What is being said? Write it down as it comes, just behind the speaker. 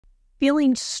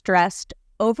feeling stressed,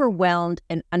 overwhelmed,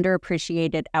 and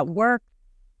underappreciated at work,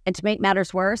 and to make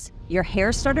matters worse, your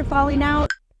hair started falling out,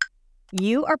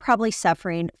 you are probably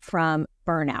suffering from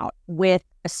burnout with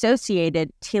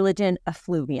associated telogen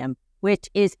effluvium, which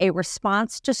is a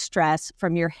response to stress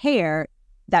from your hair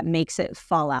that makes it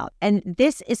fall out. And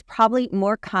this is probably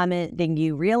more common than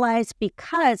you realize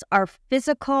because our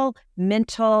physical,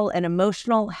 mental, and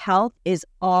emotional health is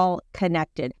all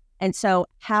connected. And so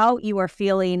how you are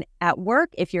feeling at work,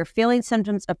 if you're feeling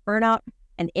symptoms of burnout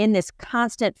and in this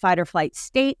constant fight or flight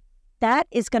state, that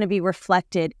is going to be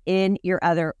reflected in your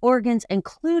other organs,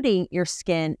 including your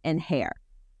skin and hair.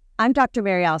 I'm Dr.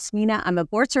 Mina. I'm a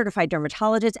board-certified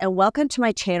dermatologist, and welcome to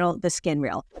my channel, The Skin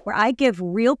Reel, where I give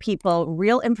real people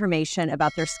real information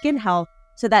about their skin health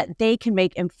so that they can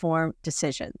make informed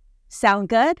decisions. Sound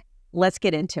good? Let's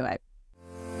get into it.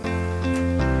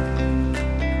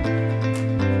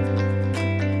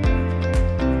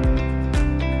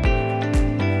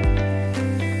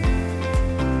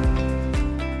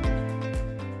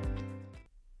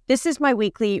 This is my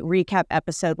weekly recap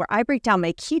episode where I break down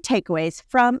my key takeaways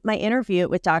from my interview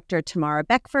with Dr. Tamara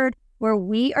Beckford, where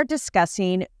we are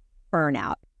discussing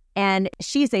burnout. And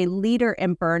she's a leader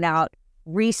in burnout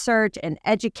research and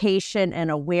education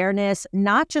and awareness,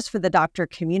 not just for the doctor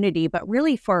community, but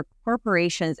really for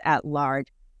corporations at large.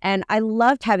 And I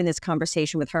loved having this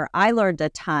conversation with her. I learned a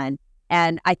ton,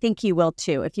 and I think you will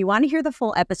too. If you want to hear the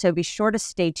full episode, be sure to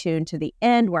stay tuned to the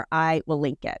end where I will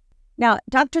link it. Now,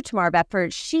 Dr. Tamara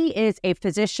Beckford, she is a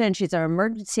physician. She's an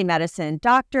emergency medicine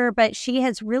doctor, but she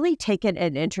has really taken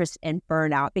an interest in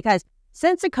burnout because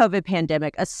since the COVID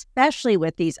pandemic, especially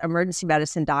with these emergency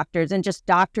medicine doctors and just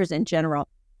doctors in general,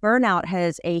 burnout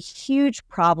has a huge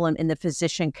problem in the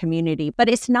physician community. But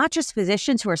it's not just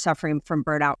physicians who are suffering from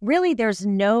burnout. Really, there's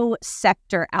no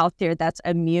sector out there that's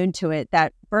immune to it.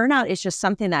 That burnout is just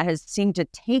something that has seemed to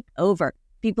take over.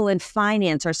 People in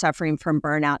finance are suffering from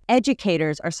burnout.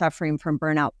 Educators are suffering from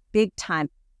burnout big time.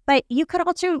 But you could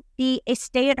also be a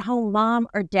stay-at-home mom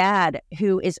or dad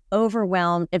who is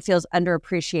overwhelmed and feels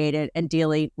underappreciated and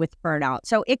dealing with burnout.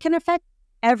 So it can affect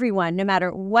everyone, no matter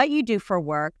what you do for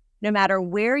work, no matter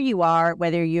where you are,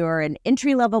 whether you're an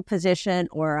entry-level position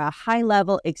or a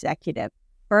high-level executive.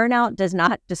 Burnout does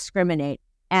not discriminate.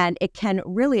 And it can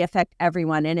really affect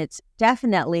everyone. And it's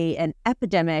definitely an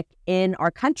epidemic in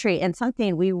our country and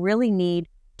something we really need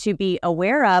to be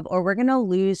aware of, or we're going to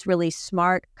lose really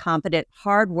smart, competent,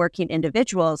 hardworking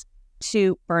individuals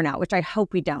to burnout, which I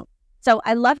hope we don't. So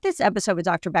I love this episode with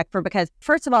Dr. Beckford because,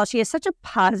 first of all, she has such a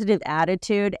positive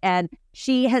attitude and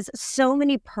she has so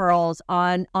many pearls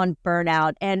on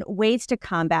burnout and ways to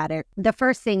combat it. The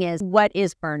first thing is, what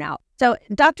is burnout? So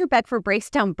Dr. Beckford breaks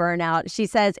down burnout. She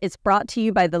says it's brought to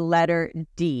you by the letter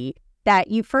D, that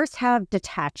you first have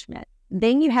detachment,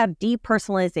 then you have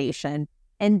depersonalization,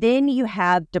 and then you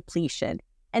have depletion.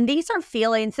 And these are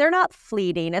feelings, they're not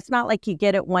fleeting. It's not like you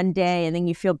get it one day and then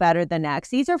you feel better the next.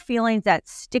 These are feelings that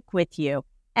stick with you.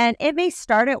 And it may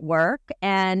start at work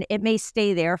and it may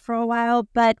stay there for a while,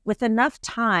 but with enough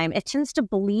time, it tends to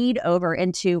bleed over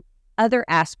into other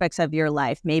aspects of your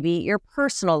life, maybe your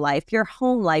personal life, your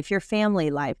home life, your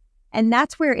family life. And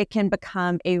that's where it can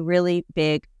become a really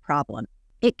big problem.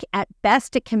 At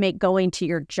best, it can make going to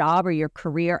your job or your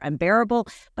career unbearable,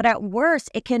 but at worst,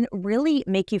 it can really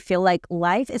make you feel like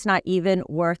life is not even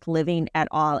worth living at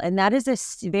all. And that is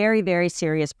a very, very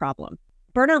serious problem.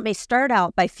 Burnout may start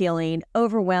out by feeling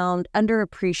overwhelmed,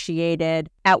 underappreciated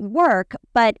at work,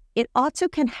 but it also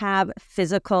can have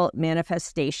physical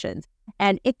manifestations.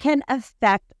 And it can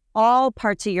affect all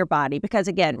parts of your body because,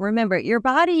 again, remember, your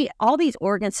body, all these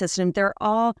organ systems, they're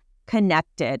all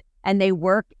connected and they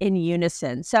work in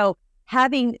unison. So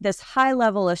having this high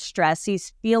level of stress,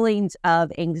 these feelings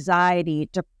of anxiety,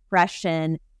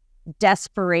 depression,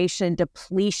 desperation,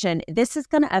 depletion, this is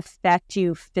going to affect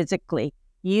you physically.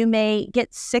 You may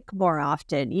get sick more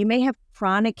often. You may have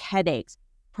chronic headaches,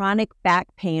 chronic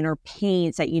back pain or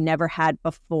pains that you never had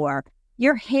before.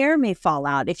 Your hair may fall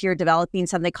out if you're developing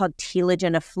something called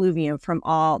telogen effluvium from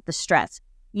all the stress.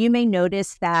 You may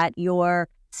notice that your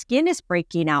skin is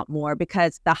breaking out more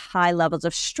because the high levels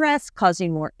of stress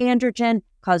causing more androgen,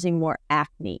 causing more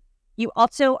acne. You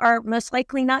also are most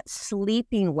likely not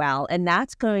sleeping well, and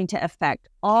that's going to affect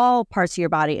all parts of your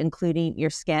body, including your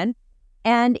skin.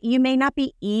 And you may not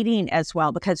be eating as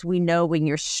well because we know when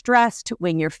you're stressed,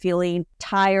 when you're feeling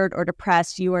tired or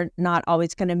depressed, you are not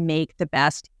always going to make the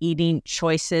best eating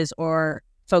choices or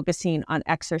focusing on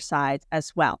exercise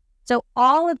as well. So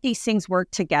all of these things work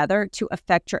together to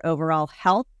affect your overall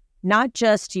health, not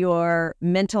just your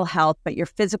mental health, but your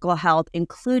physical health,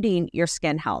 including your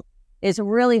skin health. It's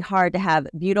really hard to have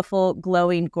beautiful,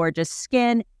 glowing, gorgeous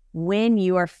skin when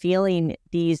you are feeling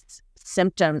these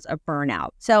symptoms of burnout.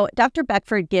 So Dr.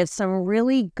 Beckford gives some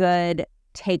really good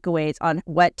takeaways on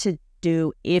what to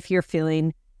do if you're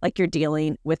feeling like you're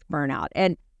dealing with burnout.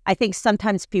 And I think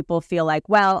sometimes people feel like,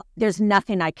 well, there's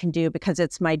nothing I can do because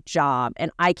it's my job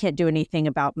and I can't do anything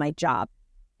about my job.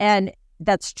 And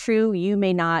that's true. You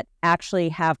may not actually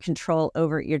have control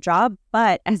over your job,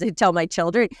 but as I tell my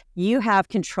children, you have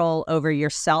control over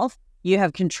yourself. You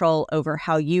have control over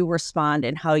how you respond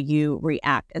and how you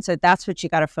react. And so that's what you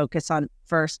got to focus on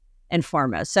first and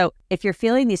foremost. So if you're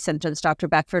feeling these symptoms, Dr.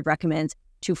 Beckford recommends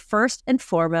to first and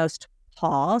foremost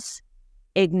pause,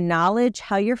 acknowledge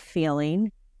how you're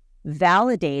feeling,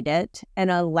 validate it,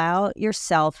 and allow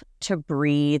yourself to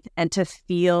breathe and to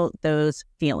feel those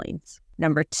feelings.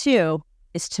 Number 2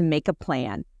 is to make a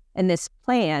plan. And this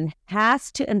plan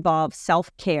has to involve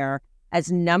self-care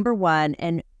as number 1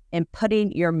 and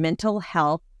putting your mental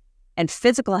health and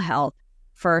physical health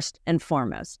first and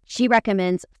foremost. She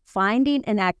recommends finding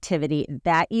an activity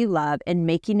that you love and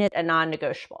making it a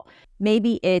non-negotiable.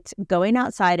 Maybe it's going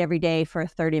outside every day for a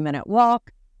 30-minute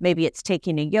walk. Maybe it's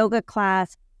taking a yoga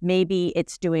class. Maybe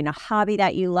it's doing a hobby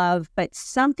that you love, but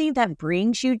something that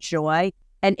brings you joy.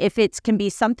 And if it can be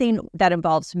something that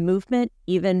involves movement,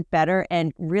 even better,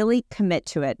 and really commit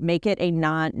to it. Make it a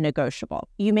non-negotiable.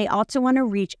 You may also want to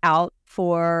reach out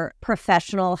for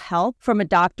professional help from a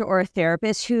doctor or a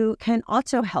therapist who can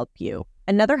also help you.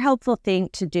 Another helpful thing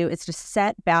to do is to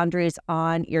set boundaries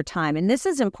on your time. And this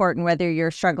is important whether you're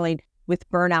struggling with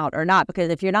burnout or not, because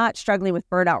if you're not struggling with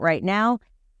burnout right now,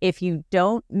 if you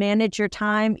don't manage your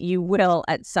time, you will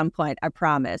at some point, I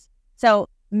promise. So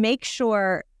make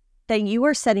sure that you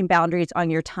are setting boundaries on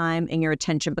your time and your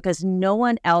attention because no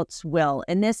one else will.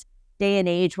 In this day and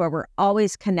age where we're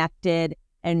always connected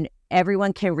and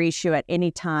everyone can reach you at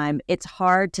any time, it's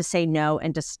hard to say no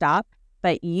and to stop,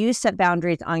 but you set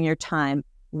boundaries on your time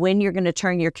when you're going to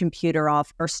turn your computer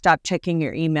off or stop checking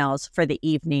your emails for the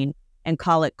evening and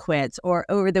call it quits, or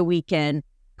over the weekend,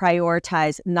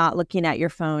 prioritize not looking at your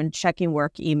phone, checking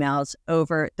work emails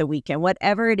over the weekend,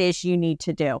 whatever it is you need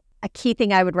to do. A key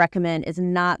thing I would recommend is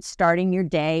not starting your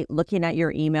day looking at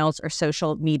your emails or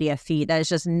social media feed. That is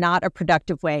just not a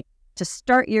productive way to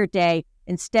start your day.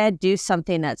 Instead, do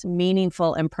something that's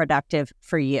meaningful and productive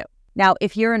for you. Now,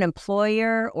 if you're an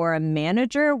employer or a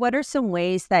manager, what are some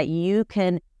ways that you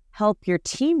can help your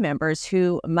team members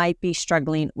who might be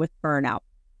struggling with burnout?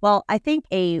 Well, I think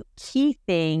a key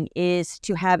thing is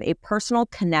to have a personal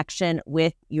connection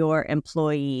with your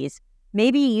employees.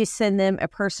 Maybe you send them a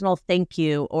personal thank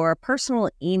you or a personal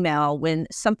email when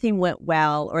something went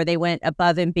well or they went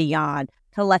above and beyond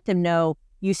to let them know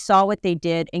you saw what they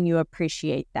did and you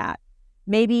appreciate that.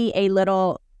 Maybe a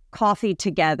little coffee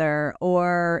together,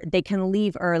 or they can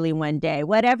leave early one day,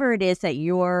 whatever it is that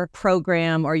your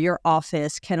program or your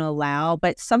office can allow,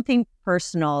 but something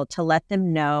personal to let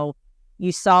them know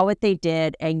you saw what they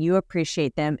did and you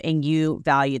appreciate them and you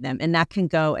value them. And that can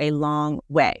go a long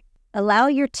way. Allow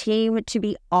your team to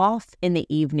be off in the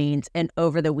evenings and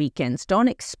over the weekends. Don't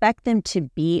expect them to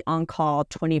be on call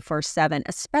 24/7,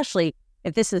 especially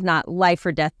if this is not life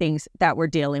or death things that we're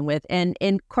dealing with. And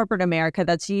in corporate America,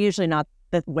 that's usually not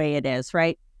the way it is,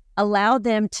 right? Allow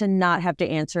them to not have to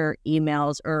answer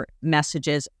emails or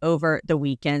messages over the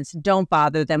weekends. Don't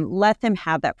bother them. Let them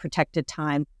have that protected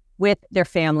time with their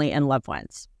family and loved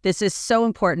ones. This is so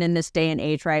important in this day and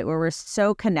age, right? Where we're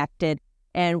so connected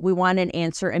and we want an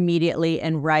answer immediately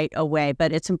and right away.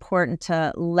 But it's important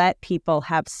to let people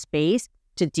have space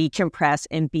to decompress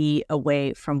and be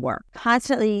away from work.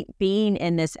 Constantly being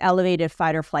in this elevated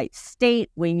fight or flight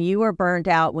state when you are burned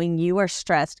out, when you are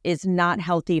stressed, is not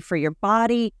healthy for your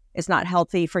body, is not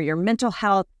healthy for your mental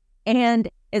health, and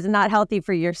is not healthy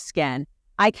for your skin.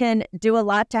 I can do a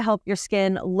lot to help your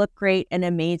skin look great and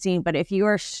amazing, but if you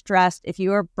are stressed, if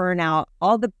you are burnout,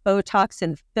 all the Botox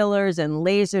and fillers and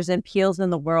lasers and peels in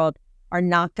the world are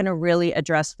not going to really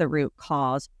address the root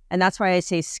cause. And that's why I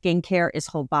say skincare is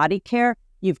whole body care.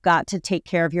 You've got to take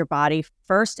care of your body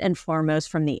first and foremost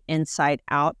from the inside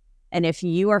out. And if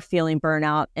you are feeling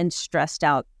burnout and stressed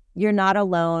out, you're not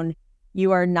alone.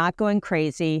 You are not going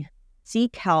crazy.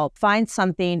 Seek help. Find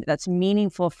something that's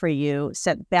meaningful for you.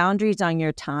 Set boundaries on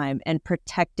your time and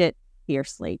protect it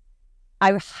fiercely.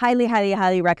 I highly, highly,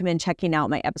 highly recommend checking out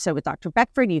my episode with Dr.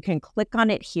 Beckford. You can click on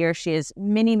it here. She has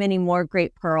many, many more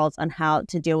great pearls on how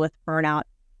to deal with burnout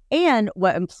and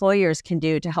what employers can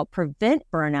do to help prevent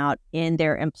burnout in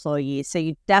their employees. So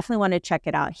you definitely want to check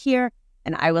it out here,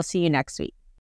 and I will see you next week.